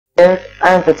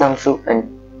I am Pratangsu and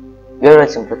you are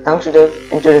watching Pratangsu Dev.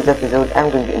 In today's episode, I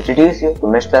am going to introduce you to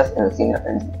mesh class in Ursina.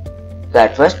 So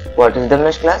at first, what is the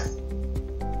mesh class?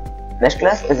 Mesh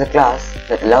class is a class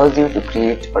that allows you to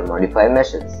create or modify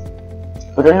meshes.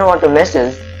 If you don't know what a mesh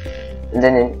is,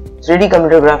 then in 3D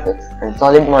computer graphics and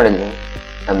solid modeling,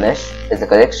 a mesh is a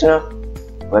collection of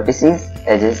vertices,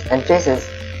 edges and faces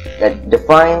that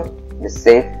define the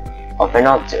shape of an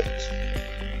object.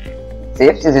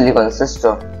 Shapes usually consist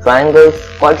of triangles,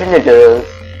 quadrilaterals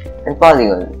and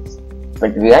polygons,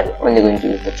 but we are only going to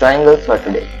use the triangles for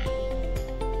today.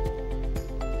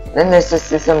 Then let's just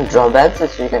see some drawbacks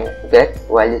which we can get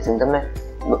while using the mesh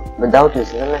without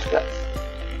using the mesh class.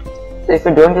 So if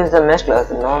you don't use the mesh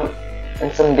class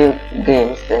in some big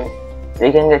games, then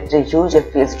we can get a huge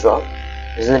FPS drop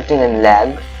resulting in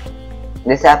lag.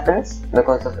 This happens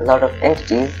because of a lot of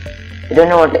entities. You don't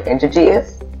know what an entity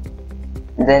is?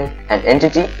 Then an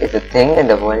entity is a thing in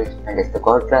the world and is the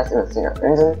God class in Ursina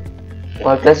engine.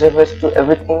 God class refers to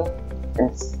everything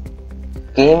in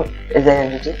game is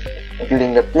an entity,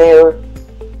 including the player,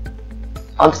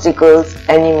 obstacles,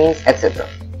 enemies, etc.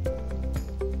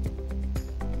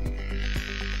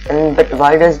 But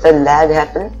why does the lag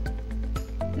happen?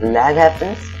 The lag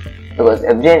happens because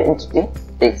every entity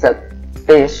takes up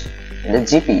space in the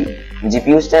GPU.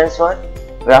 GPU stands for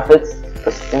Graphics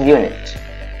Processing Unit.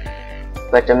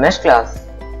 But a mesh class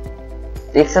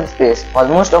takes up space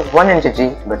almost of one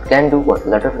entity but can do what a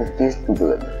lot of entities do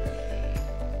together.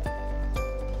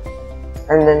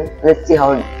 And then let's see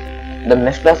how the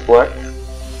mesh class works.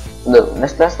 The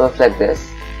mesh class works like this.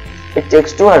 It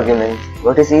takes two arguments,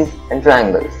 vertices and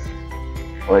triangles.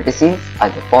 Vertices are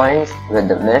the points where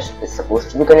the mesh is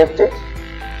supposed to be connected,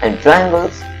 and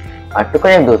triangles are to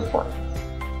connect those points.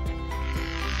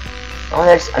 Now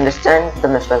let's understand the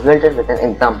mesh class builder with an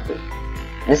example.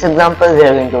 In this example, we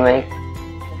are going to make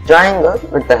a triangle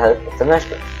with the help of the mesh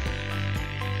class.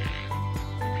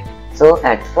 So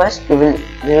at first, we are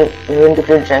going to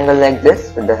create a triangle like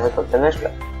this with the help of the mesh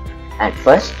class. At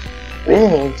first, we will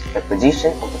need the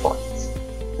position of the points.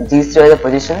 These three are the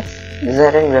positions. These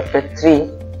are in vector 3.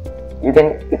 You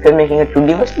can, if you are making a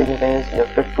 2D mesh, you can use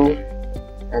vector 2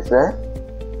 as well.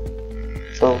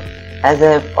 So as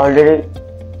I have already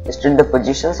listed the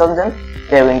positions of them,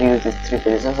 we are going to use these three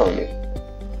positions only.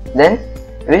 Then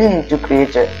we will need to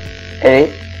create an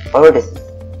array for vertices.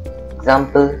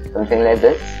 Example, something like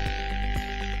this,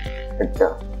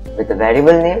 with a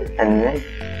variable name and then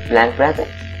blank bracket.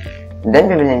 Then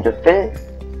we will need to fill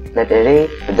that array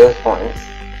with those points,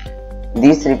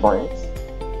 these 3 points,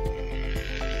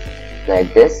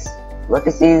 like this.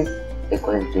 Vertices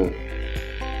equal to,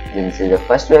 this is the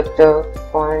first vector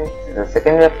point, this is the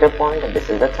second vector point, and this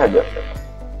is the third vector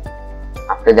point.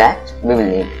 After that, we will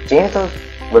need to change those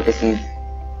vertices.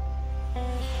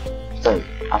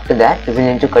 After that, we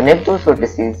will need to connect those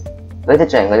vertices with a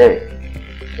triangle array,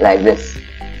 like this.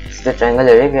 This is the triangle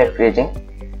array we are creating.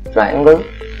 Triangle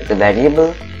is a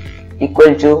variable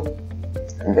equal to,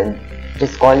 and then it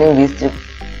is calling these 3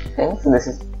 things. So this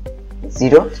is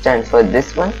 0 stands for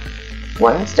this one,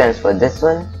 1 stands for this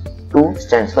one, 2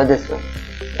 stands for this one.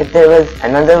 If there was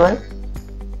another one,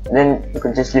 then you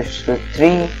could just lift to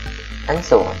 3 and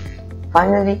so on.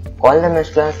 Finally, call the mesh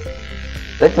class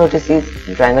with vertices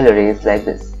and triangle arrays like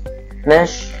this.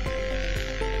 Mesh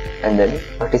and then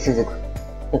vertices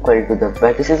equal to the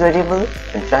vertices variable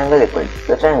and triangle equal to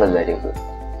the triangle variable.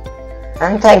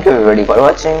 And thank you everybody for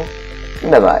watching.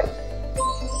 Bye bye.